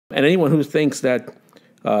And anyone who thinks that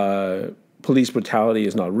police brutality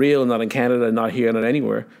is not real, not in Canada, not here, not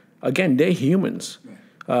anywhere, again, they're humans.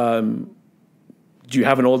 Do you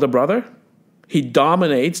have an older brother? He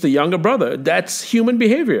dominates the younger brother. That's human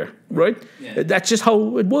behavior, right? Yeah. That's just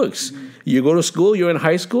how it works. Mm-hmm. You go to school, you're in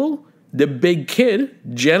high school, the big kid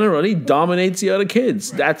generally dominates the other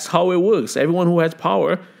kids. Right. That's how it works. Everyone who has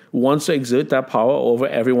power wants to exert that power over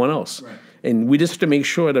everyone else. Right. And we just have to make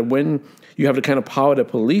sure that when you have the kind of power that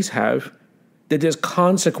police have, that there's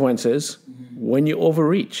consequences when you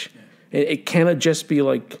overreach. Yeah. It cannot just be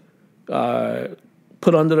like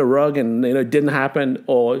put under the rug and it didn't happen,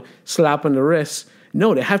 or slap on the wrist.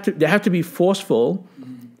 No, they have to be forceful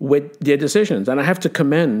with their decisions. And I have to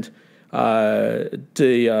commend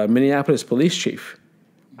the Minneapolis police chief.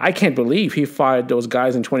 I can't believe he fired those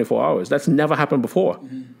guys in 24 hours. That's never happened before.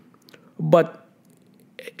 Mm-hmm. But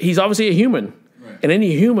he's obviously a human. Right. And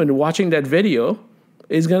any human watching that video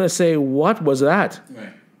is going to say, what was that?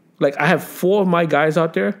 Right. Like, I have 4 of my guys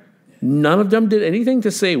out there. None of them did anything to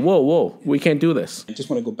say, whoa, we can't do this. I just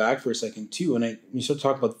want to go back for a second, too. And you sort of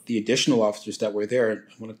talk about the additional officers that were there.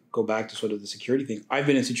 I want to go back to sort of the security thing. I've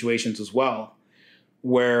been in situations as well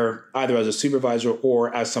where either as a supervisor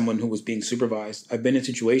or as someone who was being supervised, I've been in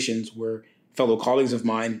situations where fellow colleagues of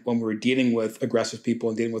mine, when we were dealing with aggressive people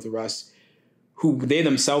and dealing with arrests, who they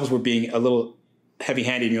themselves were being a little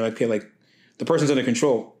heavy-handed, and you're like, okay, like, the person's under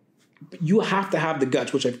control. But you have to have the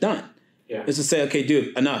guts, which I've done, is to say, okay,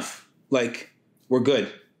 dude, enough. Like, we're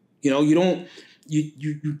good.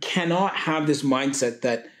 You cannot have this mindset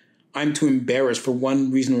that I'm too embarrassed for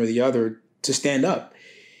one reason or the other to stand up.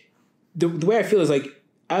 The way I feel is like,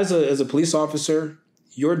 as a police officer,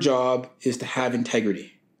 your job is to have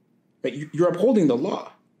integrity. Right? You're upholding the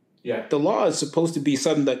law. Yeah. The law is supposed to be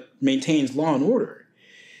something that maintains law and order.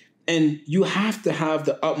 And you have to have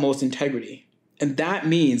the utmost integrity. And that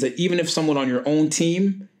means that even if someone on your own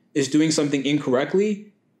team is doing something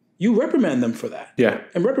incorrectly, you reprimand them for that. Yeah.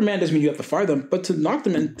 And reprimand doesn't mean you have to fire them, but to knock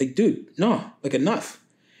them in, like, dude, no, like, enough.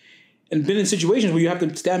 And been in situations where you have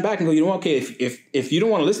to stand back and go, you know what, okay, if you don't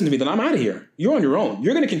want to listen to me, then I'm out of here. You're on your own.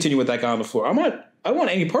 You're going to continue with that guy on the floor. I don't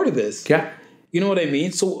want any part of this. Yeah. You know what I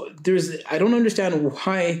mean? So I don't understand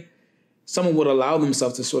why someone would allow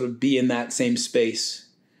themselves to sort of be in that same space.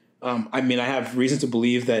 I mean, I have reason to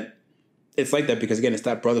believe that it's like that because, again, it's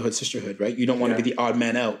that brotherhood, sisterhood, right? You don't want to be the odd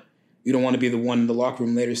man out. You don't want to be the one in the locker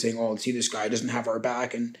room later saying, oh, see, this guy doesn't have our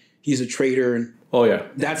back and he's a traitor. And oh, yeah.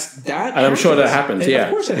 That and I'm sure that happens, and of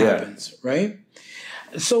course it happens, right?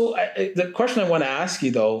 So the question I want to ask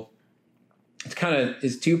you, though, it's kind of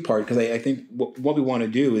is two-part because I think what we want to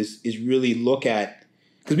do is really look at,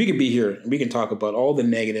 because we could be here and we can talk about all the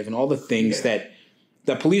negative and all the things that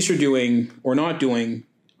police are doing or not doing.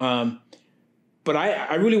 But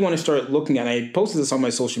I really want to start looking at, I posted this on my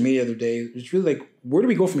social media the other day, it's really like, where do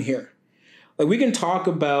we go from here? Like, we can talk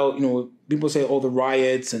about, people say, oh, the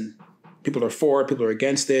riots and people are for it, people are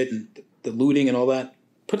against it, and the looting and all that.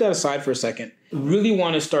 Put that aside for a second. Really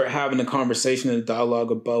want to start having a conversation and a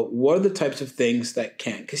dialogue about what are the types of things that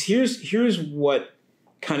can. Because here's what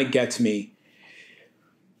kind of gets me.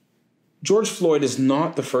 George Floyd is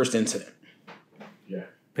not the first incident. Yeah.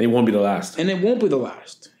 And it won't be the last. And it won't be the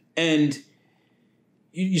last. And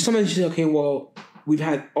you sometimes say, okay, well, we've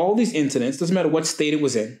had all these incidents. Doesn't matter what state it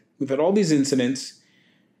was in. We've had all these incidents.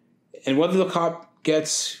 And whether the cop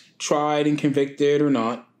gets tried and convicted or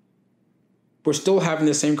not, we're still having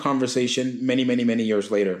the same conversation many, many, many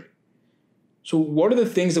years later. So what are the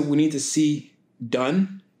things that we need to see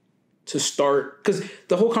done to start? Because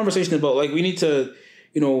the whole conversation about, like, we need to,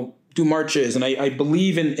 do marches. And I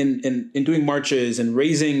believe in doing marches and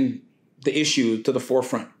raising the issue to the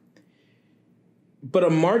forefront. But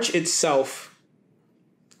a march itself,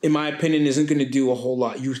 in my opinion, isn't going to do a whole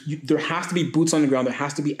lot. There has to be boots on the ground. There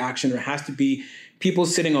has to be action. There has to be people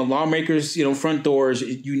sitting on lawmakers, front doors.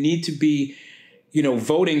 You need to be,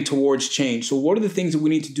 voting towards change. So what are the things that we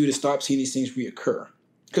need to do to stop seeing these things reoccur?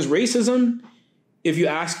 Because racism, if you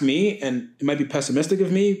ask me, and it might be pessimistic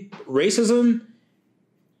of me, racism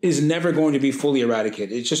is never going to be fully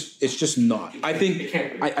eradicated. It's just not. I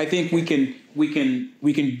think we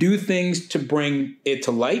can do things to bring it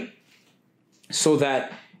to light so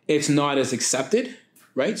that it's not as accepted,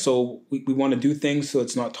 right? So we want to do things so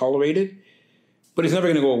it's not tolerated, but it's never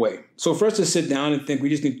going to go away. So for us to sit down and think we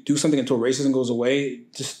just need to do something until racism goes away,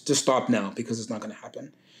 just stop now because it's not going to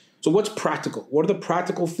happen. So what's practical? What are the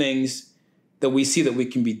practical things that we see that we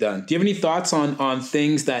can be done? Do you have any thoughts on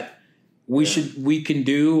things that we can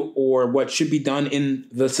do, or what should be done in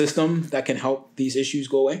the system that can help these issues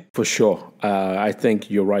go away? For sure. I think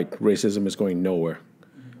you're right. Racism is going nowhere.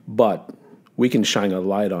 But we can shine a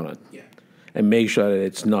light on it and make sure that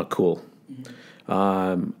it's not cool.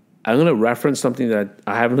 I'm going to reference something that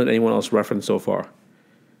I haven't heard anyone else reference so far.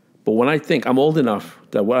 But when I think, I'm old enough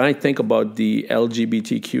that when I think about the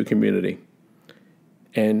LGBTQ community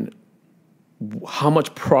and how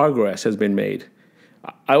much progress has been made,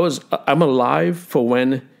 I'm alive for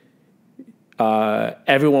when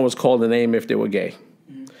everyone was called a name if they were gay.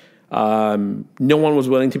 No one was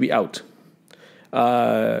willing to be out.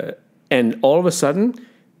 And all of a sudden,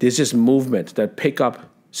 there's this movement that pick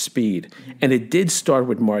up speed. And it did start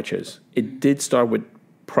with marches. It did start with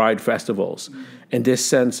pride festivals. And this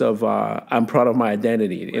sense of, I'm proud of my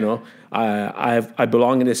identity. You know, I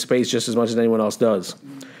belong in this space just as much as anyone else does.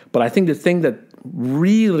 But I think the thing that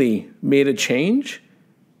really made a change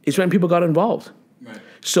is when people got involved. Right.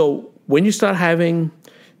 So when you start having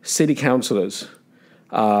city councilors,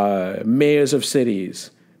 mayors of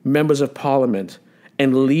cities, members of parliament,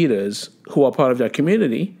 and leaders who are part of that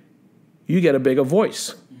community, you get a bigger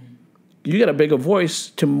voice. You get a bigger voice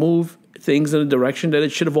to move things in the direction that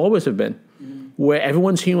it should have always have been, where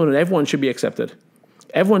everyone's human and everyone should be accepted.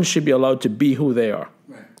 Everyone should be allowed to be who they are,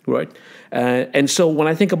 right? And so when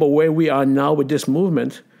I think about where we are now with this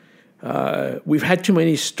movement, we've had too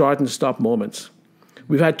many start and stop moments.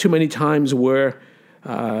 We've had too many times where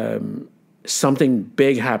something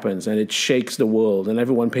big happens and it shakes the world and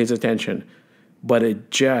everyone pays attention, but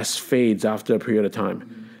it just fades after a period of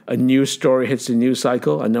time. A news story hits the news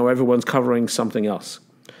cycle and now everyone's covering something else.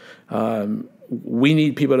 We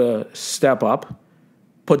need people to step up,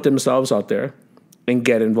 put themselves out there, and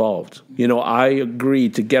get involved. You know, I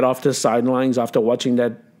agreed to get off the sidelines after watching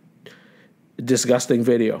that disgusting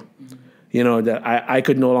video. You know, that I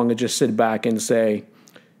could no longer just sit back and say,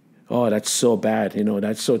 oh, that's so bad. You know,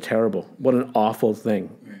 that's so terrible. What an awful thing.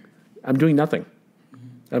 I'm doing nothing.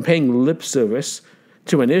 I'm paying lip service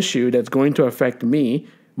to an issue that's going to affect me,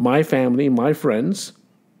 my family, my friends,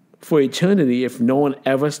 for eternity if no one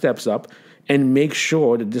ever steps up and makes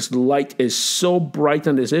sure that this light is so bright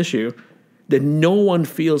on this issue that no one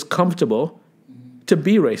feels comfortable to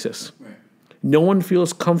be racist. Right. No one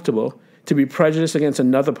feels comfortable to be prejudiced against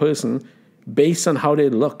another person based on how they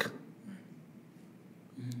look.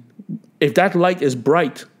 If that light is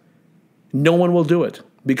bright, no one will do it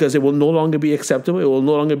because it will no longer be acceptable. It will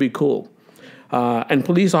no longer be cool. And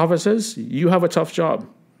police officers, you have a tough job.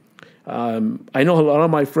 I know a lot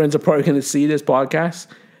of my friends are probably going to see this podcast.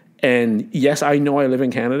 And yes, I know I live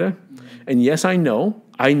in Canada. And yes, I know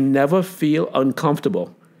I never feel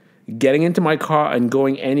uncomfortable getting into my car and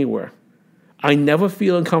going anywhere. I never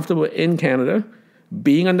feel uncomfortable in Canada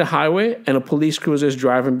being on the highway and a police cruiser is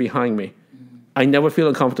driving behind me. I never feel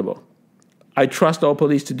uncomfortable. I trust our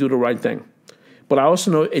police to do the right thing. But I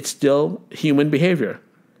also know it's still human behavior.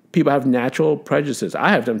 People have natural prejudices. I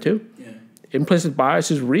have them too. Yeah. Implicit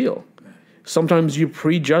bias is real. Right. Sometimes you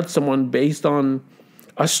prejudge someone based on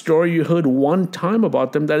a story you heard one time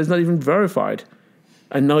about them that is not even verified.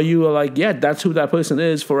 And now you are like, yeah, that's who that person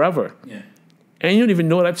is forever. Yeah. And you don't even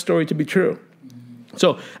know that story to be true.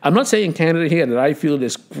 So I'm not saying in Canada here that I feel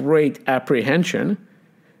this great apprehension,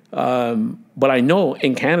 but I know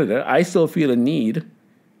in Canada I still feel a need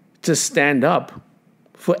to stand up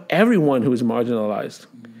for everyone who is marginalized,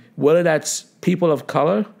 whether that's people of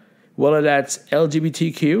color, whether that's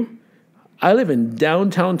LGBTQ. I live in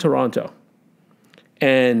downtown Toronto,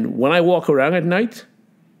 and when I walk around at night,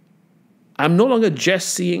 I'm no longer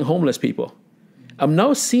just seeing homeless people. I'm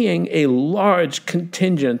now seeing a large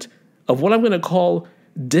contingent of what I'm going to call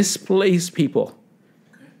displaced people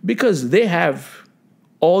because they have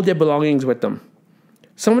all their belongings with them.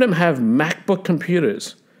 Some of them have MacBook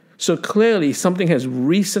computers. So clearly something has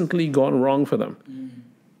recently gone wrong for them.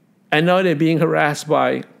 And now they're being harassed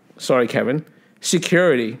by, sorry, Kevin,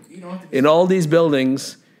 security in all these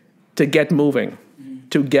buildings to get moving,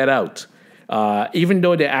 to get out. Even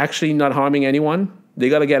though they're actually not harming anyone, they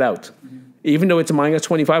got to get out. Even though it's minus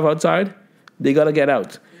 25 outside, they got to get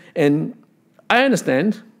out. And I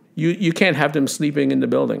understand you can't have them sleeping in the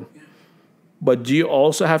building. But do you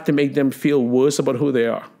also have to make them feel worse about who they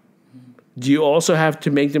are? Do you also have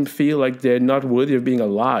to make them feel like they're not worthy of being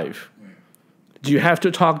alive? Do you have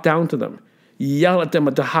to talk down to them? Yell at them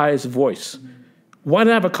at the highest voice? Why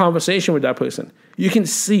not have a conversation with that person? You can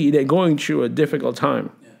see they're going through a difficult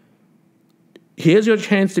time. Here's your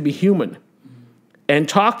chance to be human and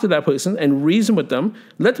talk to that person and reason with them.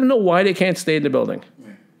 Let them know why they can't stay in the building.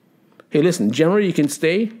 Hey, listen, generally you can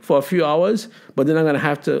stay for a few hours, but then I'm gonna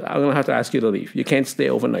have to ask you to leave. You can't stay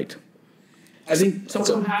overnight. I think some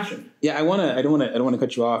compassion. Yeah, I don't wanna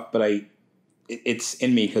cut you off, but it's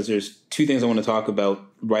in me because there's two things I want to talk about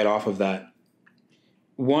right off of that.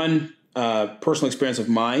 One, personal experience of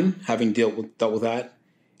mine, having dealt with that,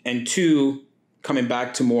 and 2, coming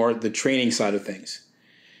back to more the training side of things.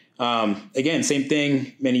 Again, same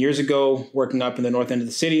thing. Many years ago, working up in the north end of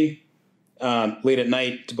the city, late at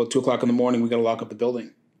night, it's about 2:00 in the morning, we got to lock up the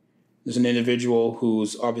building. There's an individual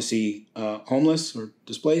who's obviously homeless or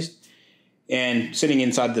displaced, and sitting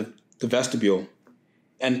inside the vestibule.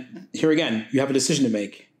 And here again, you have a decision to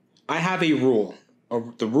make. I have a rule.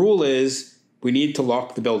 The rule is we need to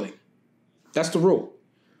lock the building. That's the rule.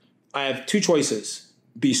 I have 2 choices.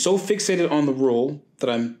 Be so fixated on the rule that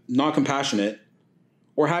I'm not compassionate,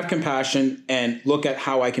 or have compassion and look at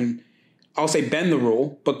how I can, I'll say bend the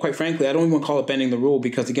rule, but quite frankly, I don't even call it bending the rule,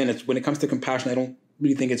 because again, it's when it comes to compassion, I don't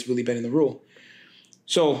really think it's really bending the rule.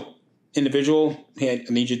 So individual, hey,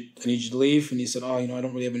 I need you to leave. And he said, oh, I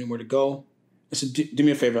don't really have anywhere to go. I said, do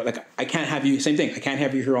me a favor. Like, I can't have you, same thing. I can't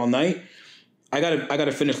have you here all night. I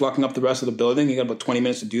gotta finish locking up the rest of the building. You got about 20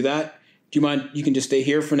 minutes to do that. Do you mind? You can just stay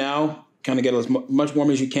here for now, kind of get as much warm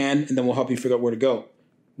as you can, and then we'll help you figure out where to go.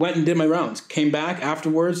 Went and did my rounds. Came back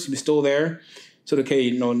afterwards. He was still there. Said,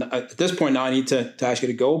 okay, at this point now I need to ask you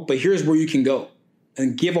to go, but here's where you can go,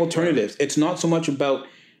 and give alternatives. It's not so much about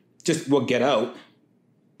just, get out,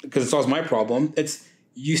 because it solves my problem. It's,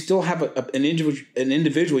 you still have an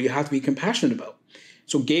individual you have to be compassionate about.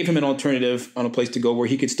 So gave him an alternative on a place to go where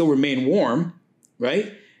he could still remain warm,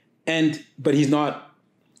 right? But he's not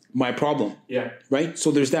my problem. Yeah. Right?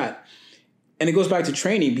 So there's that. And it goes back to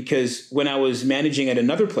training, because when I was managing at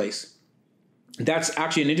another place, that's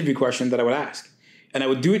actually an interview question that I would ask. And I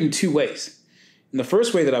would do it in 2 ways. And the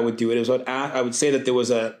first way that I would do it is I would say that there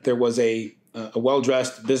was a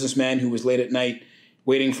well-dressed businessman who was late at night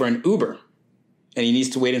waiting for an Uber. And he needs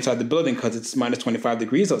to wait inside the building because it's minus 25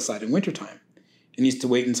 degrees outside in wintertime. He needs to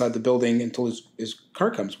wait inside the building until his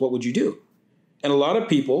car comes. What would you do? And a lot of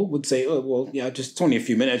people would say, oh, well, yeah, it's only a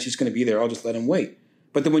few minutes. He's going to be there. I'll just let him wait.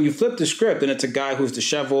 But then when you flip the script and it's a guy who's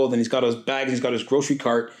disheveled and he's got his bag and he's got his grocery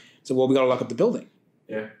cart, so, well, we got to lock up the building.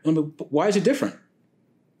 Yeah. But why is it different?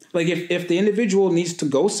 Like, if the individual needs to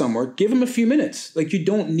go somewhere, give him a few minutes. Like, you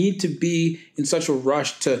don't need to be in such a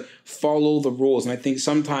rush to follow the rules. And I think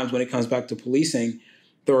sometimes when it comes back to policing,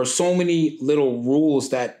 there are so many little rules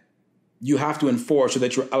that you have to enforce, or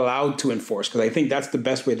that you're allowed to enforce. Because I think that's the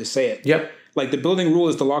best way to say it. Yep. Like, the building rule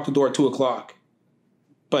is to lock the door at 2:00.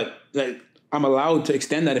 But like, I'm allowed to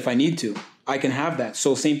extend that if I need to. I can have that.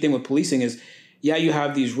 So same thing with policing is, yeah, you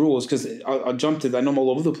have these rules, because I'll jump to, I know I'm all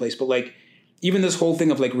over the place, but like, even this whole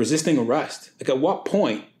thing of like resisting arrest, like at what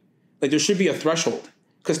point, like there should be a threshold.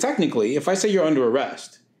 Because technically, if I say you're under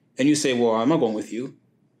arrest and you say, well, I'm not going with you,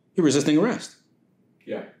 you're resisting arrest.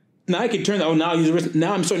 Yeah. Now I could turn that,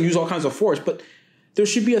 now I'm starting to use all kinds of force, but there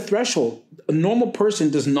should be a threshold. A normal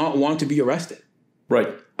person does not want to be arrested. Right.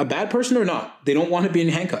 A bad person or not, they don't want to be in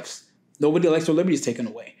handcuffs. Nobody likes their liberties taken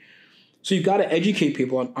away. So you've got to educate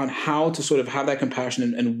people on how to sort of have that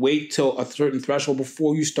compassion and wait till a certain threshold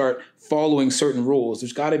before you start following certain rules.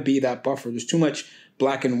 There's got to be that buffer. There's too much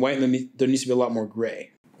black and white, and there needs to be a lot more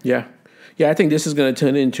gray. Yeah. Yeah, I think this is going to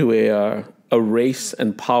turn into a race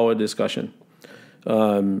and power discussion.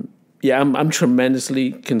 I'm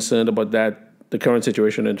tremendously concerned about that, the current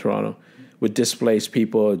situation in Toronto with displaced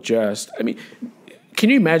people. Can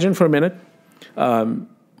you imagine for a minute?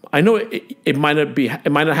 I know it might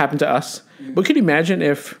not happen to us, but can you imagine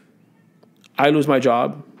if I lose my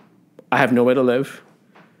job, I have nowhere to live,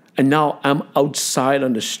 and now I'm outside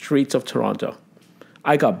on the streets of Toronto.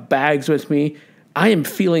 I got bags with me. I am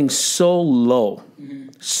feeling so low,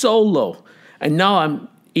 and now I'm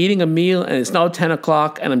eating a meal, and it's now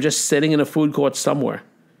 10:00, and I'm just sitting in a food court somewhere.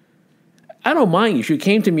 I don't mind if you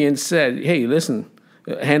came to me and said, "Hey, listen,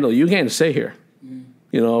 Handel, you can't stay here.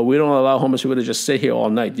 We don't allow homeless people to just sit here all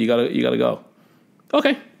night. You gotta go."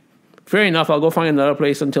 Okay, fair enough. I'll go find another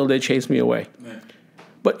place until they chase me away. Right.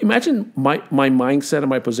 But imagine my mindset and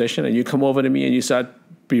my position, and you come over to me and you start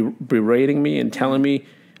berating me and telling me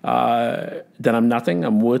that I'm nothing,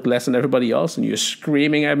 I'm worth less than everybody else, and you're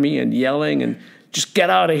screaming at me and yelling and just get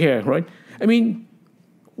out of here, right? I mean,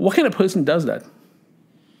 what kind of person does that?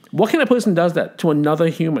 What kind of person does that to another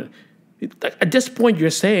human? At this point, you're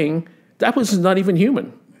saying that person's not even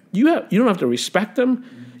human. You don't have to respect them.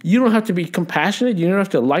 You don't have to be compassionate. You don't have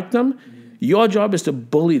to like them. Your job is to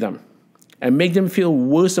bully them and make them feel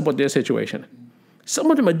worse about their situation.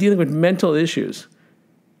 Some of them are dealing with mental issues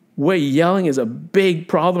where yelling is a big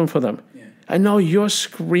problem for them. Yeah. And now you're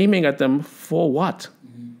screaming at them for what?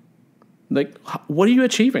 Like, what are you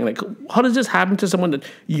achieving? Like, how does this happen to someone that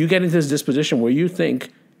you get into this disposition where you think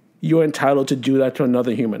you're entitled to do that to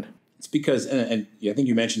another human? It's because, and I think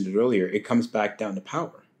you mentioned it earlier, it comes back down to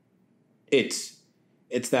power. It's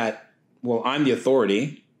that well, I'm the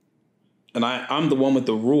authority, and I'm the one with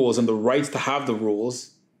the rules and the rights to have the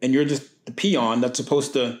rules, and you're just the peon that's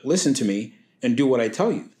supposed to listen to me and do what I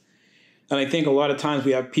tell you. And I think a lot of times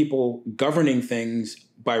we have people governing things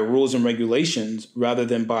by rules and regulations rather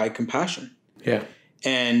than by compassion. Yeah.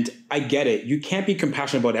 And I get it. You can't be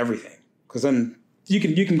compassionate about everything, because then you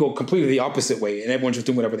can go completely the opposite way and everyone's just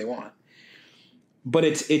doing whatever they want. But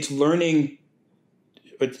it's learning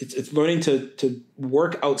to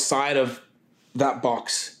work outside of that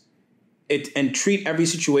box. And treat every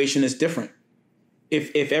situation as different.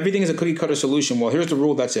 If everything is a cookie cutter solution, well, here's the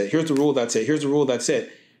rule, that's it. Here's the rule, that's it. Here's the rule, that's it.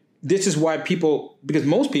 This is why because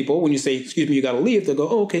most people, when you say, excuse me, you got to leave, they'll go,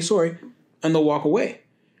 oh, okay, sorry. And they'll walk away.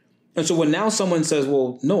 And so when now someone says,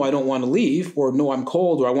 well, no, I don't want to leave, or no, I'm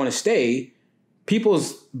cold, or I want to stay,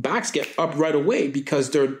 people's backs get up right away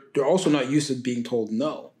because they're also not used to being told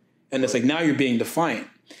no. And it's like, now you're being defiant.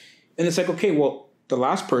 And it's like, okay, well, the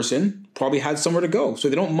last person probably had somewhere to go, so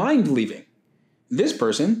they don't mind leaving. This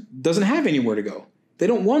person doesn't have anywhere to go. They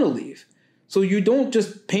don't want to leave. So you don't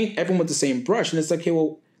just paint everyone with the same brush. And it's like, hey,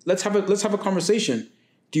 well, let's have a conversation.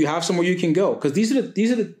 Do you have somewhere you can go? Because these are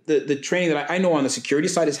the training that I know on the security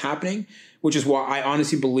side is happening, which is why I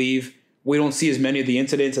honestly believe we don't see as many of the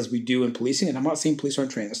incidents as we do in policing. And I'm not saying police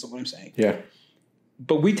aren't trained. That's not what I'm saying. Yeah.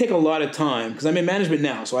 But we take a lot of time, because I'm in management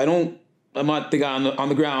now, so I'm not the guy on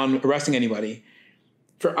the ground arresting anybody.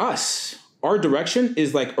 For us, our direction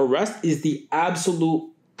is like arrest is the absolute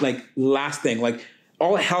like last thing. Like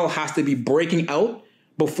all hell has to be breaking out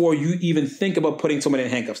before you even think about putting someone in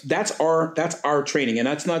handcuffs. That's our training, and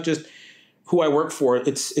that's not just who I work for.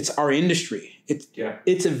 It's our industry.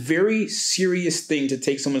 It's a very serious thing to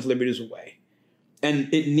take someone's liberties away,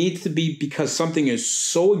 and it needs to be because something is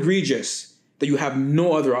so egregious that you have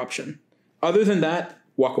no other option. Other than that,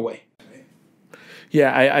 walk away.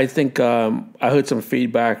 Yeah, I think I heard some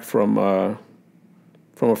feedback from a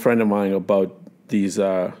friend of mine about these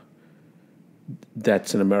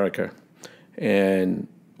deaths in America, and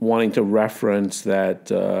wanting to reference that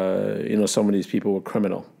some of these people were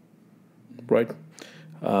criminal, right?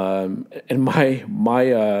 And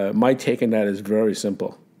my take on that is very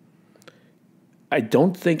simple. I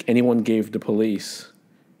don't think anyone gave the police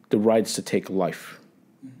the rights to take life,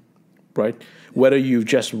 right? Whether you've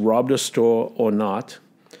just robbed a store or not,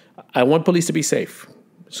 I want police to be safe.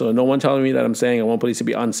 So no one telling me that I'm saying I want police to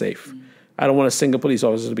be unsafe. I don't want a single police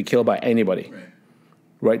officer to be killed by anybody.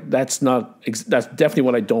 Right? That's definitely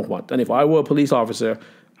what I don't want. And if I were a police officer,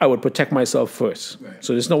 I would protect myself first. Right.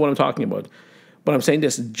 So this is not what I'm talking about. But I'm saying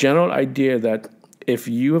this general idea that if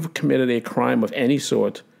you have committed a crime of any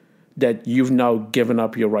sort, that you've now given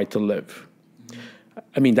up your right to live.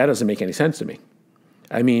 I mean, that doesn't make any sense to me.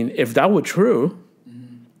 I mean, if that were true,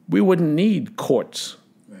 we wouldn't need courts.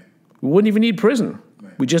 Right. We wouldn't even need prison.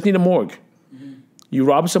 Right. We just need a morgue. You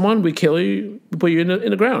rob someone, we kill you, we put you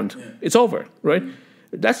in the ground. Yeah. It's over, right?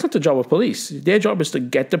 That's not the job of police. Their job is to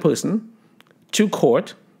get the person to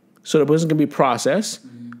court so the person can be processed,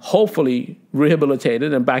 hopefully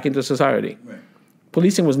rehabilitated, and back into society. Right.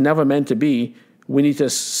 Policing was never meant to be, we need to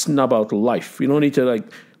snub out life. You don't need to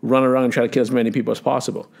run around and try to kill as many people as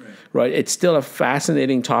possible. Right? It's still a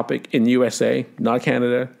fascinating topic in USA, not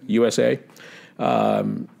Canada, USA,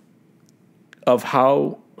 of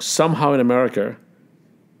how somehow in America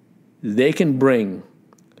they can bring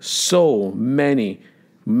so many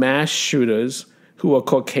mass shooters who are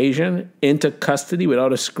Caucasian into custody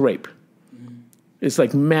without a scrape. It's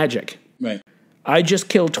like magic. Right. I just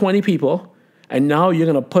killed 20 people, and now you're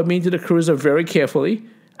going to put me into the cruiser very carefully.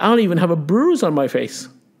 I don't even have a bruise on my face.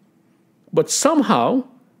 But somehow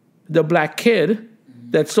the black kid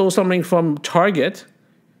that stole something from Target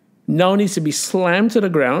now needs to be slammed to the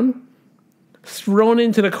ground, thrown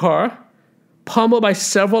into the car, pummeled by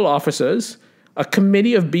several officers, a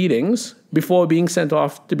committee of beatings before being sent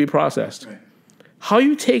off to be processed. Right. How are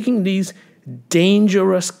you taking these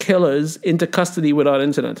dangerous killers into custody without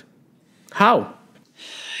incident? How?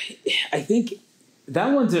 I think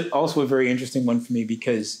that one's also a very interesting one for me,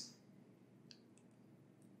 because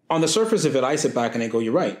on the surface of it, I sit back and I go,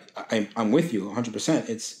 you're right. I'm with you 100%.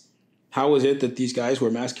 It's how is it that these guys who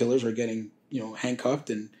are mass killers are getting, handcuffed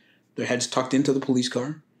and their heads tucked into the police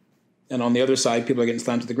car, and on the other side, people are getting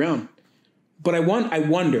slammed to the ground. But I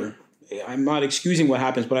wonder, I'm not excusing what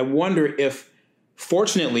happens, but I wonder if,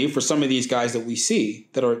 fortunately for some of these guys that we see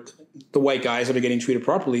that are the white guys that are getting treated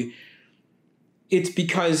properly, is it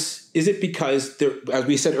because as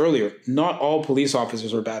we said earlier, not all police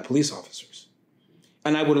officers are bad police officers.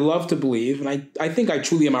 And I would love to believe, and I think I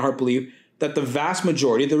truly in my heart believe, that the vast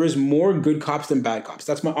majority, there is more good cops than bad cops.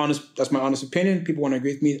 That's my honest opinion. People want to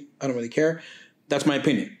agree with me. I don't really care. That's my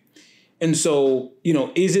opinion. And so,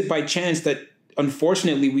 is it by chance that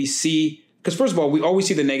unfortunately we see, because first of all, we always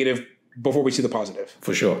see the negative before we see the positive.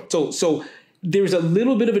 For sure. So there's a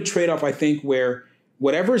little bit of a trade-off, I think, where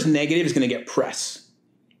whatever is negative is going to get press,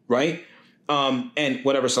 right? And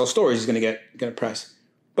whatever sells stories is going to get press.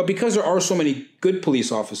 But because there are so many good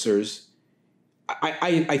police officers,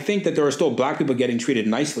 I think that there are still black people getting treated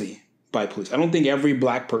nicely by police. I don't think every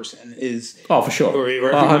black person is, for sure, or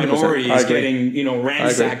every minority is getting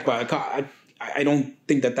ransacked by a cop. I don't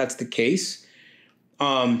think that that's the case.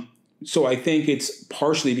 So I think it's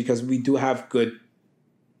partially because we do have good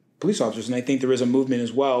police officers, and I think there is a movement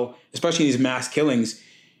as well, especially in these mass killings.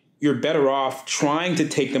 You're better off trying to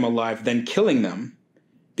take them alive than killing them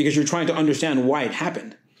because you're trying to understand why it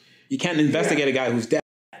happened. You can't investigate a guy who's dead.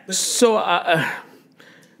 So a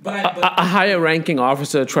higher-ranking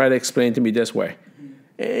officer tried to explain to me this way.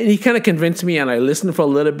 And he kind of convinced me, and I listened for a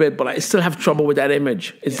little bit, but I still have trouble with that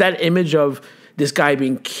image. It's that image of this guy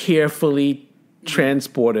being carefully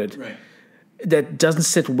transported that doesn't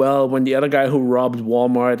sit well when the other guy who robbed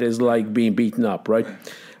Walmart is like being beaten up, right?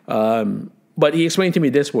 But he explained to me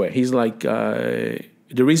this way. He's like, the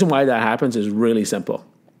reason why that happens is really simple.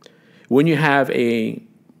 When you have a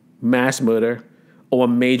mass murder or a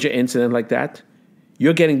major incident like that,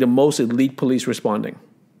 you're getting the most elite police responding.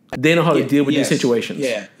 They know how to deal with these situations.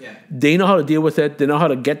 Yeah. They know how to deal with it. They know how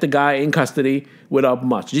to get the guy in custody without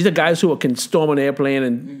much. These are guys who can storm an airplane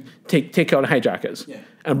and take out hijackers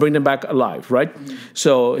and bring them back alive, right?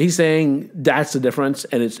 So he's saying that's the difference,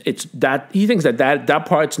 and it's that he thinks that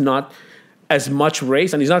part's not as much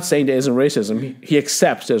race, and he's not saying there isn't racism. He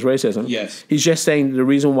accepts there's racism. Yes. He's just saying the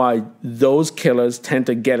reason why those killers tend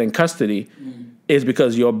to get in custody is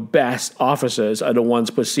because your best officers are the ones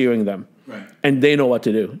pursuing them. Right. And they know what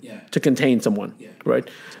to do to contain someone, right?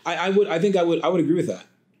 I would agree with that.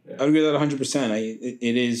 Yeah. I would agree with that 100%.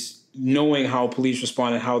 It is knowing how police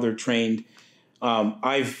respond and how they're trained.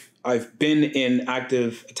 I've been in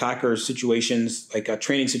active attacker situations, like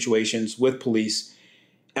training situations with police,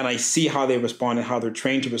 and I see how they respond and how they're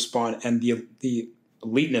trained to respond, and the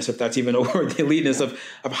eliteness, if that's even a word, the eliteness of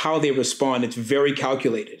how they respond. It's very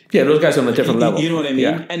calculated. Yeah, those guys are on a different level. You know what I mean?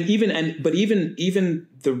 Yeah. And even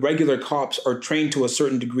the regular cops are trained to a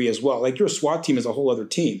certain degree as well. Like your SWAT team is a whole other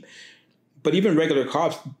team. But even regular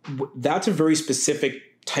cops, that's a very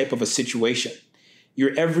specific type of a situation.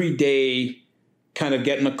 You're every day kind of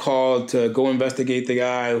getting a call to go investigate the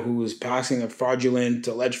guy who is passing alleged fraudulent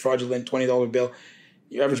 $20 bill.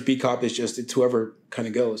 Your average B cop is it's whoever kind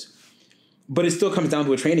of goes. But it still comes down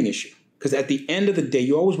to a training issue. Because at the end of the day,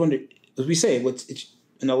 you always wonder, as we say, it's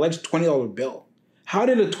an alleged $20 bill. How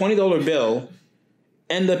did a $20 bill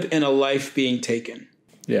end up in a life being taken?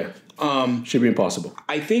 Yeah. Should be impossible.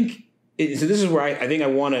 I think, so this is where I think I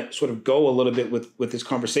want to sort of go a little bit with this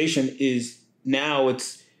conversation is now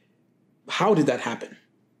it's, how did that happen?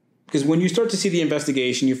 Because when you start to see the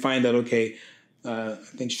investigation, you find that, okay, I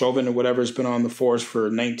think Chauvin or whatever has been on the force for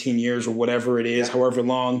 19 years or whatever it is, however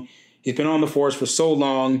long. He's been on the force for so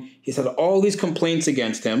long. He's had all these complaints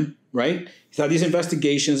against him, right? He's had these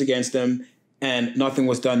investigations against him, and nothing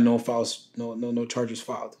was done. No files, no charges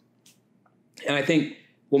filed. And I think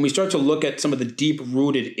when we start to look at some of the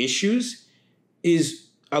deep-rooted issues, is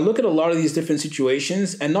I look at a lot of these different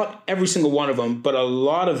situations, and not every single one of them, but a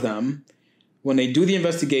lot of them, when they do the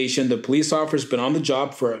investigation, the police officer's been on the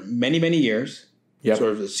job for many, many years. Yep.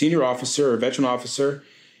 Sort of a senior officer or veteran officer.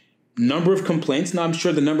 Number of complaints. Now, I'm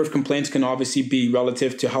sure the number of complaints can obviously be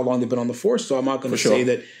relative to how long they've been on the force. So I'm not going to say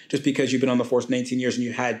that just because you've been on the force 19 years and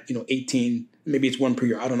you had 18, maybe it's one per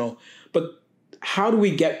year. I don't know. But how do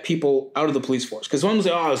we get people out of the police force? Because someone will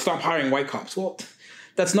say, stop hiring white cops. Well,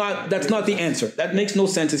 that's not the answer. That makes no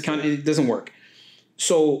sense. It doesn't work.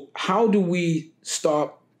 So how do we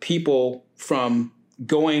stop people from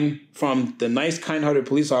going from the nice, kind-hearted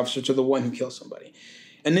police officer to the one who kills somebody?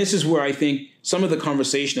 And this is where I think some of the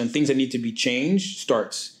conversation and things that need to be changed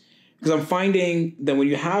starts. Because I'm finding that when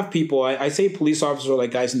you have people, I say police officers are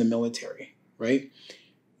like guys in the military, right?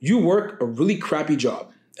 You work a really crappy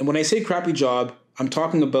job. And when I say crappy job, I'm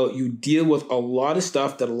talking about you deal with a lot of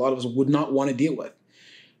stuff that a lot of us would not want to deal with.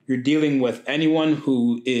 You're dealing with anyone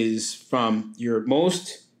who is from your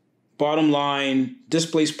most bottom line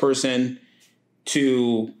displaced person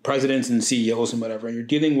to presidents and CEOs and whatever. And you're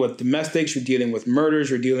dealing with domestics, you're dealing with murders,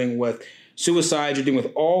 you're dealing with suicides, you're dealing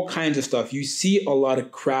with all kinds of stuff. You see a lot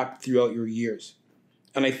of crap throughout your years.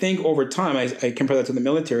 And I think over time, I compare that to the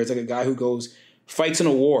military. It's like a guy who fights in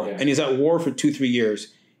a war, and he's at war for 2-3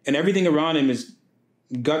 years. And everything around him is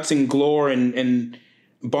guts and gore and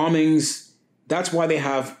bombings. That's why they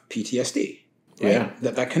have PTSD, right? Yeah.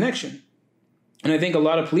 That connection. And I think a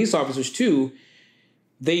lot of police officers too,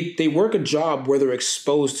 they work a job where they're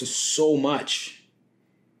exposed to so much.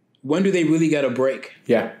 When do they really get a break?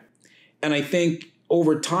 Yeah. And I think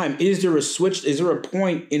over time, is there a switch? Is there a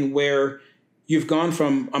point in where you've gone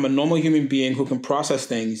from I'm a normal human being who can process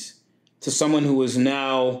things to someone who is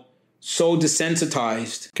now so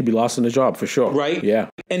desensitized? Could be lost in the job for sure. Right? Yeah.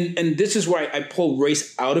 And this is where I pull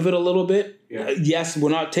race out of it a little bit. Yeah. Yes, we're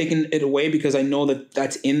not taking it away because I know that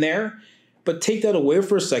that's in there. But take that away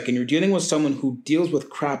for a second. You're dealing with someone who deals with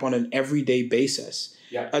crap on an everyday basis.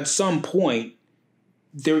 Yeah. At some point,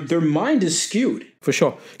 their mind is skewed. For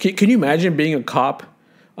sure. Can you imagine being a cop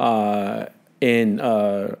in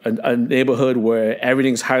a neighborhood where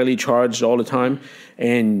everything's highly charged all the time,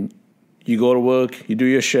 and you go to work, you do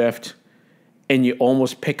your shift, and you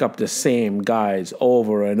almost pick up the same guys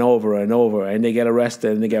over and over and over, and they get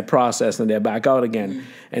arrested and they get processed and they're back out again. Mm-hmm.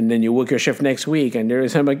 And then you work your shift next week, and there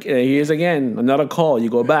is him. He is again, another call. You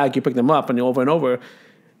go back, you pick them up, and over and over.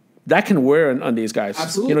 That can wear on these guys.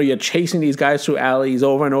 Absolutely. You know, you're chasing these guys through alleys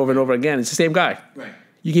over and over and over again. It's the same guy. Right.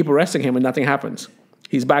 You keep arresting him, and nothing happens.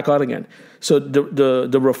 He's back out again. So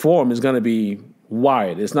the reform is going to be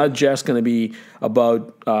wide. It's not just going to be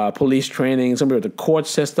about police training, something with the court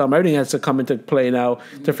system. Everything has to come into play now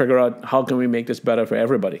to figure out how can we make this better for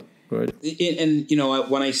everybody. Right? And you know,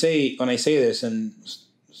 when I say this, and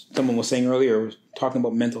someone was saying earlier, was talking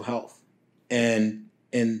about mental health, and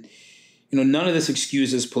you know, none of this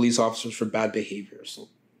excuses police officers for bad behavior. So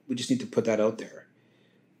we just need to put that out there.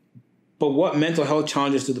 But what mental health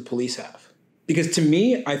challenges do the police have? Because to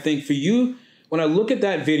me, I think for you, when I look at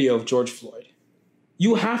that video of George Floyd,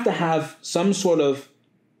 you have to have some sort of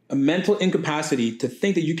a mental incapacity to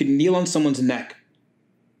think that you can kneel on someone's neck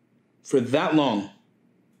for that long.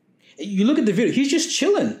 You look at the video, he's just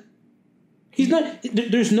chilling. He's not,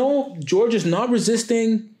 George is not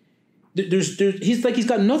resisting. He's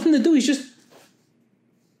got nothing to do. He's just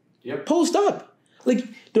posed up. Like,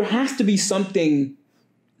 there has to be something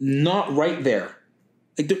not right there.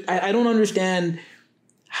 Like, I don't understand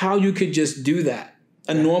how you could just do that.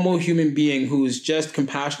 A normal human being who's just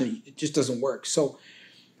compassionate, it just doesn't work. So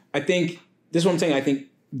I think, this is what I'm saying, I think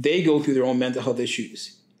they go through their own mental health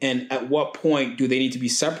issues. And at what point do they need to be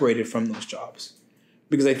separated from those jobs?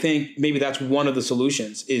 Because I think maybe that's one of the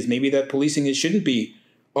solutions, is maybe that policing, it shouldn't be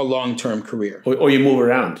a long-term career. Or you move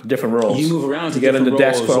around, different roles. You move around to get in the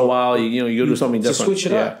desk for a or, while, you go do something different. To switch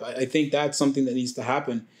it up. I think that's something that needs to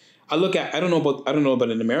happen. I don't know about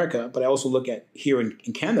in America, but I also look at here in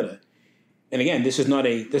Canada. And again, this is not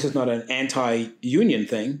an anti-union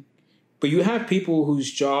thing, but you have people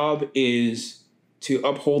whose job is to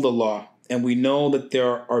uphold the law, and we know that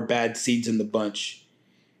there are bad seeds in the bunch.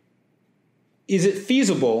 Is it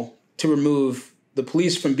feasible to remove the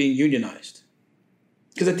police from being unionized?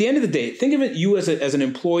 Because at the end of the day, think of it, you as an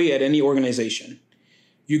employee at any organization.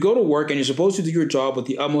 You go to work and you're supposed to do your job with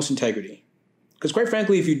the utmost integrity. Because quite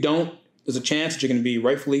frankly, if you don't, there's a chance that you're going to be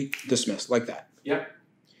rightfully dismissed like that. Yep.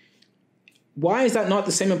 Why is that not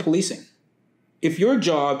the same in policing? If your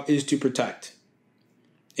job is to protect,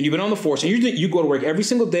 and you've been on the force, and you go to work every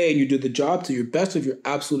single day and you do the job to your best of your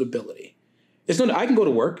absolute ability, it's not, I can go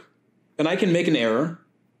to work and I can make an error,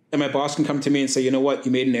 and my boss can come to me and say, you know what,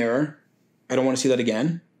 you made an error. I don't want to see that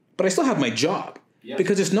again. But I still have my job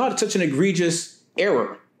because it's not such an egregious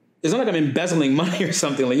error. It's not like I'm embezzling money or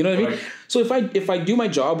something, like, you know what I mean? So if I do my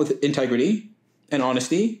job with integrity and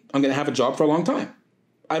honesty, I'm going to have a job for a long time.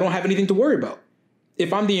 I don't have anything to worry about.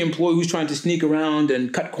 If I'm the employee who's trying to sneak around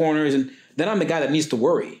and cut corners, and then I'm the guy that needs to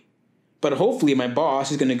worry. But hopefully my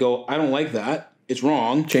boss is going to go, I don't like that. It's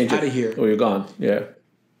wrong. Change out of here. Or you're gone. Yeah.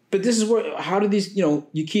 But this is where, how do these,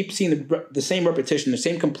 you keep seeing the same repetition, the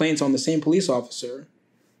same complaints on the same police officer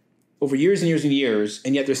over years and years and years,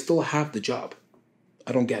 and yet they still have the job.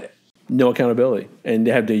 I don't get it. No accountability. And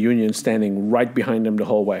they have the union standing right behind them the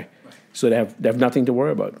whole way. Right. So they have nothing to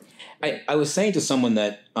worry about. I was saying to someone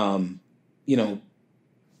that,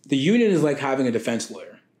 the union is like having a defense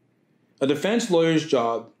lawyer. A defense lawyer's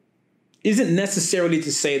job isn't necessarily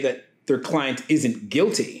to say that their client isn't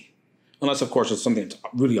guilty, unless, of course, it's something that's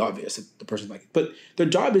really obvious that the person's like. But their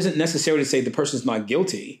job isn't necessarily to say the person's not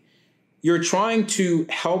guilty. You're trying to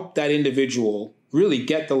help that individual really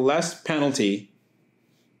get the less penalty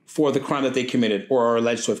for the crime that they committed or are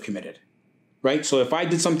alleged to have committed, right? So if I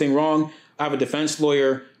did something wrong, I have a defense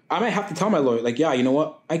lawyer, I might have to tell my lawyer, like, yeah, you know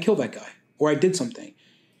what? I killed that guy, or I did something.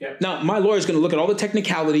 Yeah. Now, my lawyer is going to look at all the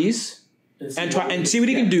technicalities and try and see what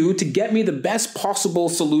he can do to get me the best possible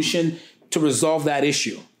solution to resolve that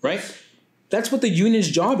issue, right? That's what the union's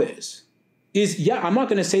job is, yeah, I'm not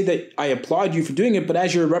going to say that I applaud you for doing it, but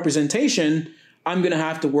as your representation, I'm going to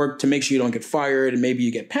have to work to make sure you don't get fired, and maybe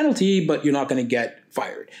you get penalty, but you're not going to get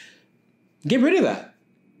fired. Get rid of that.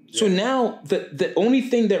 Yeah. So now the only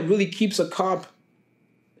thing that really keeps a cop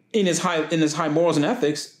in his high morals and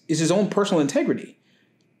ethics is his own personal integrity.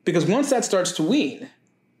 Because once that starts to wane,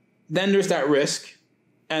 then there's that risk,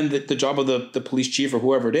 and the job of the police chief or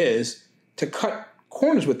whoever it is to cut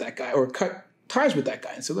corners with that guy or cut ties with that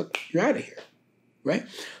guy and say, look, you're out of here, right?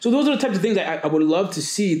 So those are the types of things I would love to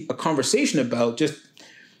see a conversation about just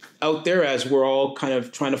out there as we're all kind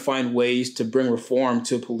of trying to find ways to bring reform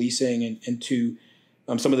to policing and to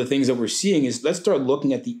some of the things that we're seeing is let's start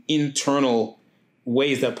looking at the internal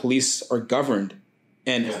ways that police are governed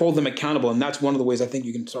and hold them accountable. And that's one of the ways I think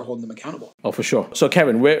you can start holding them accountable. Oh, for sure. So,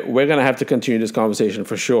 Kevin, we're going to have to continue this conversation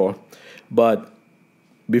for sure. But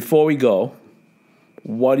before we go,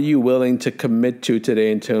 what are you willing to commit to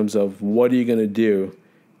today in terms of what are you going to do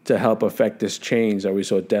to help affect this change that we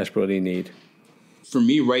so desperately need? For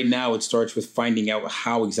me right now, it starts with finding out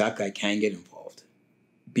how exactly I can get involved.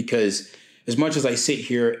 Because as much as I sit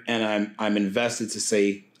here and I'm invested to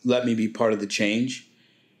say, let me be part of the change,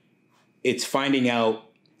 it's finding out,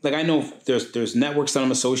 like I know there's networks that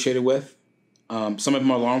I'm associated with. Some of them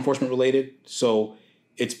are law enforcement related. So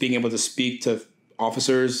it's being able to speak to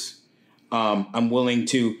officers. I'm willing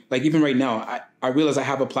to, like even right now, I realize I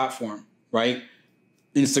have a platform, right?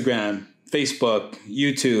 Instagram, Facebook,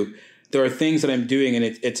 YouTube. There are things that I'm doing and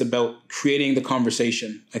it's about creating the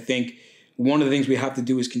conversation. I think one of the things we have to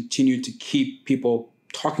do is continue to keep people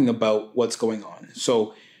talking about what's going on.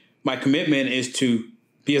 So my commitment is to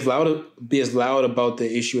be as loud about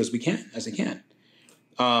the issue as I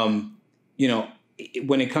can.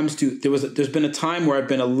 When it comes to, there's been a time where I've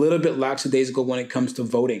been a little bit lackadaisical when it comes to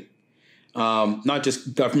voting. Not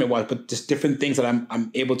just government-wise, but just different things that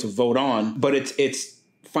I'm able to vote on. But it's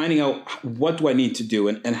finding out what do I need to do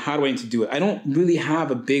and how do I need to do it. I don't really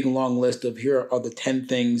have a big, long list of here are the 10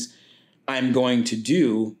 things I'm going to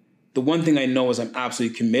do. The one thing I know is I'm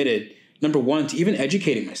absolutely committed, number one, to even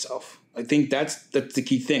educating myself. I think that's the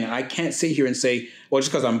key thing. I can't sit here and say, well,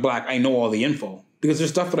 just because I'm Black, I know all the info. Because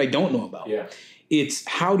there's stuff that I don't know about. Yeah. It's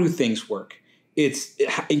how do things work? It's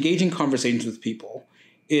engaging conversations with people.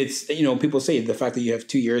 It's, people say the fact that you have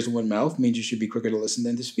 2 ears and 1 mouth means you should be quicker to listen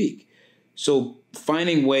than to speak. So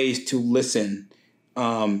finding ways to listen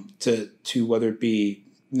to whether it be,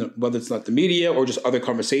 whether it's not the media or just other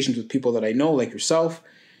conversations with people that I know, like yourself.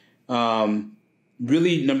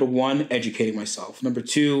 Really, number one, educating myself. Number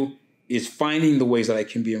two is finding the ways that I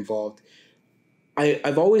can be involved.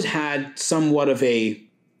 I've always had somewhat of I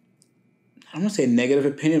don't want to say a negative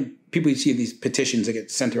opinion. People see these petitions that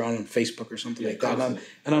get sent around on Facebook or something like that.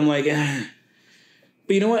 And I'm like,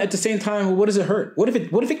 But you know what? At the same time, well, what does it hurt? What if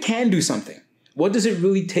it can do something? What does it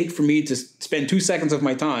really take for me to spend 2 seconds of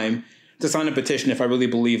my time to sign a petition if I really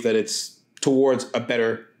believe that it's towards a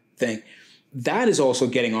better thing? That is also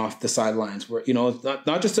getting off the sidelines where, it's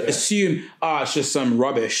not just to assume, it's just some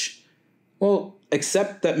rubbish. Well,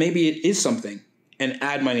 accept that maybe it is something and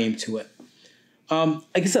add my name to it.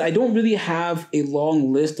 Like I said, I don't really have a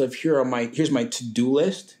long list of here's my to-do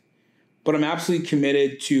list, but I'm absolutely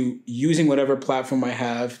committed to using whatever platform I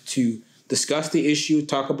have to discuss the issue,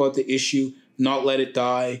 talk about the issue, not let it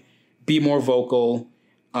die, be more vocal,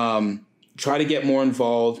 try to get more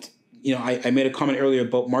involved. I made a comment earlier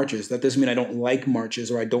about marches. That doesn't mean I don't like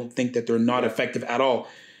marches or I don't think that they're not effective at all.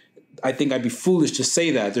 I think I'd be foolish to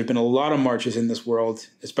say that. There've been a lot of marches in this world,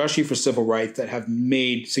 especially for civil rights, that have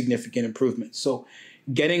made significant improvements. So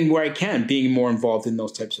getting where I can, being more involved in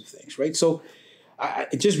those types of things, right? So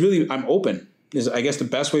I'm open. Is I guess the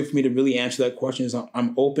best way for me to really answer that question is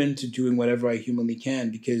I'm open to doing whatever I humanly can,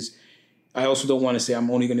 because I also don't want to say I'm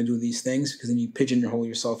only going to do these things, because then you pigeonhole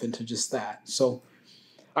yourself into just that. So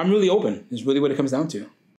I'm really open is really what it comes down to.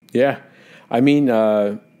 Yeah. I mean,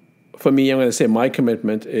 for me, I'm going to say my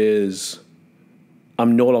commitment is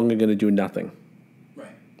I'm no longer going to do nothing.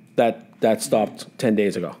 Right. That stopped 10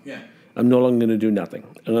 days ago. Yeah. I'm no longer going to do nothing.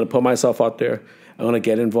 I'm going to put myself out there. I'm going to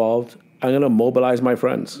get involved. I'm going to mobilize my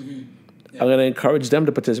friends. Mm-hmm. Yeah. I'm going to encourage them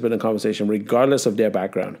to participate in the conversation regardless of their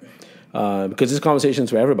background. Right. Because this conversation is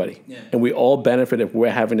for everybody. Yeah. And we all benefit if we're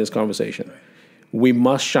having this conversation. Right. We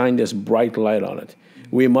must shine this bright light on it.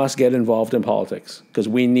 Mm-hmm. We must get involved in politics because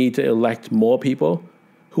we need to elect more people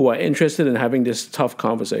who are interested in having this tough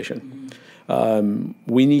conversation. Mm-hmm.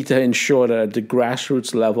 We need to ensure that at the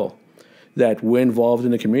grassroots level that we're involved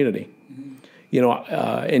in the community.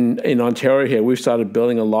 Mm-hmm. In Ontario here, we've started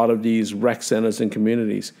building a lot of these rec centers in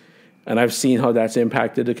communities. And I've seen how that's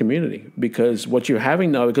impacted the community, because what you're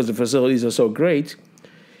having now, because the facilities are so great,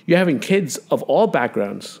 you're having kids of all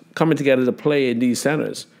backgrounds coming together to play in these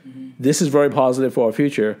centers. Mm-hmm. This is very positive for our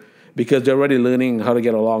future because they're already learning how to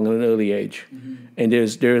get along at an early age. Mm-hmm. And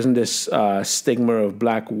there isn't this stigma of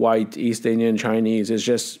black, white, East Indian, Chinese. It's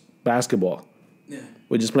just basketball. Yeah.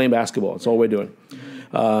 We're just playing basketball. That's all we're doing.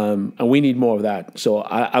 Mm-hmm. And we need more of that. So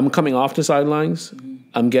I'm coming off the sidelines. Mm-hmm.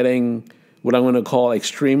 I'm getting what I'm going to call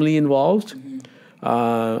extremely involved.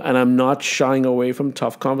 Mm-hmm. And I'm not shying away from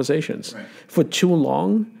tough conversations. Right. For too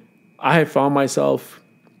long, I have found myself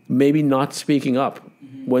maybe not speaking up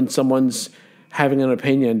when someone's having an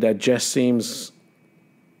opinion that just seems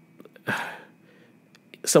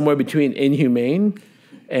somewhere between inhumane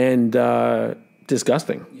and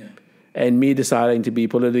disgusting. Yeah. And me deciding to be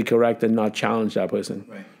politically correct and not challenge that person.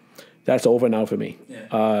 Right. That's over now for me.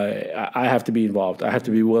 Yeah. I have to be involved. I have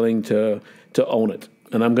to be willing to own it.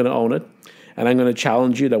 And I'm going to own it. And I'm going to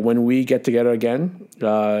challenge you that when we get together again,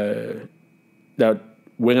 that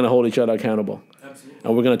we're going to hold each other accountable. Absolutely.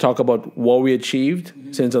 And we're going to talk about what we achieved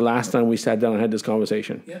since the last time we sat down and had this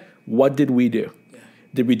conversation. Yeah. What did we do? Yeah.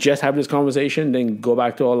 Did we just have this conversation, then go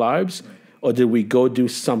back to our lives? Right. Or did we go do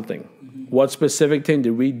something? Mm-hmm. What specific thing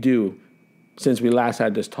did we do since we last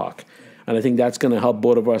had this talk? Yeah. And I think that's going to help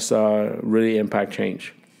both of us really impact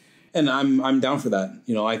change. And I'm down for that.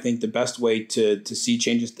 I think the best way to see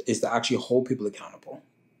changes is to actually hold people accountable,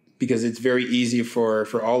 because it's very easy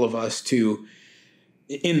for all of us to,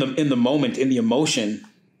 in the moment, in the emotion,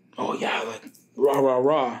 oh yeah, like rah rah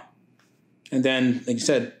rah, and then like you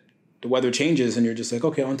said, the weather changes and you're just like,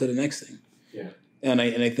 okay, on to the next thing. Yeah. And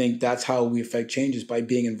I think that's how we affect changes, by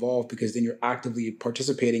being involved, because then you're actively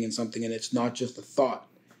participating in something and it's not just a thought.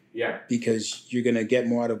 Yeah. Because you're gonna get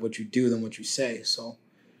more out of what you do than what you say. So.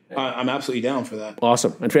 I'm absolutely down for that.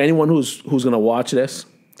 Awesome. And for anyone who's going to watch this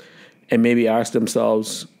and maybe ask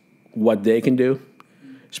themselves what they can do,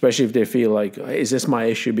 especially if they feel like, is this my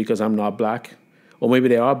issue because I'm not black? Or maybe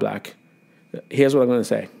they are black. Here's what I'm going to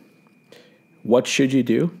say. What should you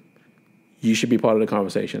do? You should be part of the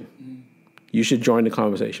conversation. You should join the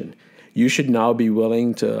conversation. You should now be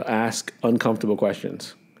willing to ask uncomfortable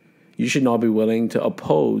questions. You should now be willing to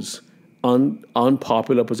oppose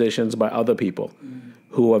unpopular positions by other people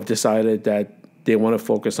who have decided that they want to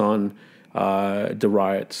focus on the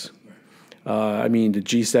riots. The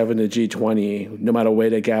G7, the G20, no matter where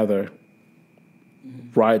they gather,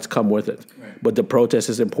 riots come with it. Right. But the protest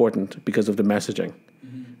is important because of the messaging.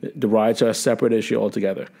 Mm-hmm. The riots are a separate issue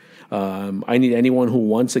altogether. I need anyone who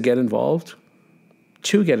wants to get involved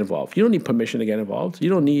to get involved. You don't need permission to get involved. You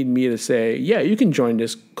don't need me to say, yeah, you can join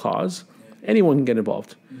this cause. Yeah. Anyone can get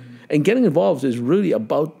involved. Mm-hmm. And getting involved is really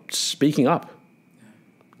about speaking up.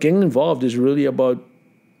 Getting involved is really about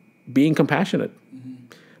being compassionate.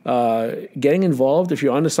 Mm-hmm. Getting involved, if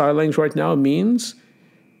you're on the sidelines right now, means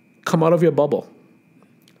come out of your bubble.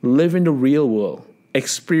 Live in the real world.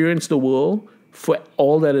 Experience the world for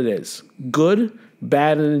all that it is. Good,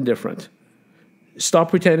 bad, and indifferent. Stop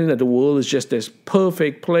pretending that the world is just this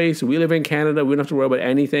perfect place. We live in Canada. We don't have to worry about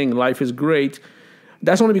anything. Life is great.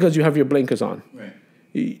 That's only because you have your blinkers on. Right.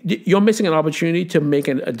 You're missing an opportunity to make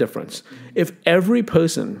a difference. Mm-hmm. If every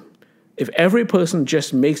person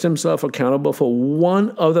just makes themselves accountable for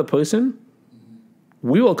one other person,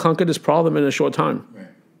 we will conquer this problem in a short time. Right.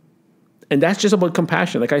 And that's just about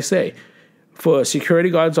compassion. Like I say, for security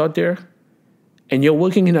guards out there, and you're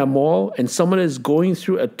working in a mall, and someone is going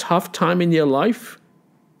through a tough time in their life,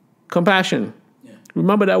 compassion. Yeah.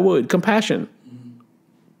 Remember that word, compassion.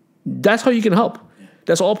 Mm-hmm. That's how you can help. Yeah.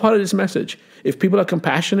 That's all part of this message. If people are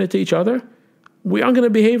compassionate to each other, we aren't going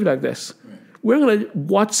to behave like this. Right. We're going to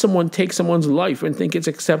watch someone take someone's life and think it's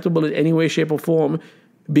acceptable in any way, shape, or form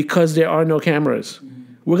because there are no cameras.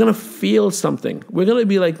 Mm-hmm. We're going to feel something. We're going to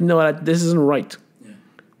be like, no, this isn't right. Yeah.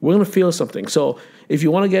 We're going to feel something. So if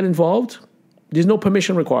you want to get involved, there's no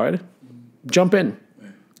permission required. Mm-hmm. Jump in.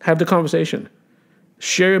 Right. Have the conversation.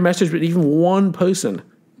 Share your message with even one person.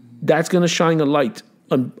 Mm-hmm. That's going to shine a light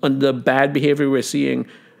on the bad behavior we're seeing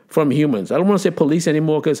from humans. I don't want to say police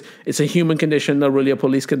anymore because it's a human condition, not really a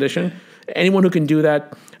police condition. Anyone who can do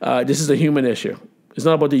that, this is a human issue. It's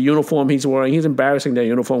not about the uniform he's wearing. He's embarrassing their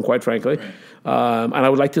uniform, quite frankly. Right. And I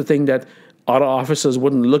would like to think that other officers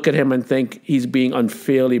wouldn't look at him and think he's being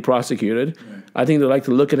unfairly prosecuted. Right. I think they like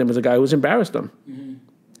to look at him as a guy who's embarrassed them. Mm-hmm.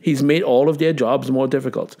 He's made all of their jobs more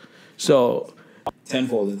difficult. So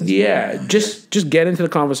tenfold. Yeah, just get into the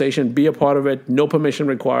conversation, be a part of it, no permission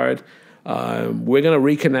required. We're going to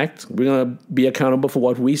reconnect. We're going to be accountable for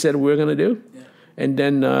what we said we were going to do. Yeah. And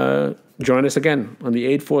then join us again on the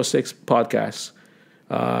 846 podcast.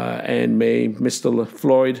 And may Mr.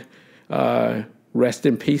 Floyd rest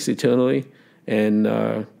in peace eternally.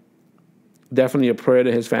 And definitely a prayer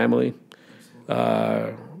to his family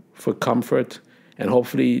for comfort, and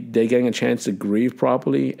hopefully they're getting a chance to grieve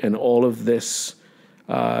properly, and all of this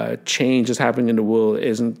change that's happening in the world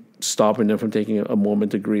isn't stopping them from taking a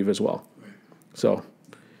moment to grieve as well. So,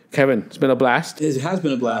 Kevin, it's been a blast. It has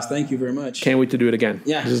been a blast. Thank you very much. Can't wait to do it again.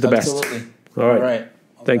 Yeah, this is the absolutely. best. All right. All right.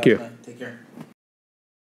 Thank you. Take care.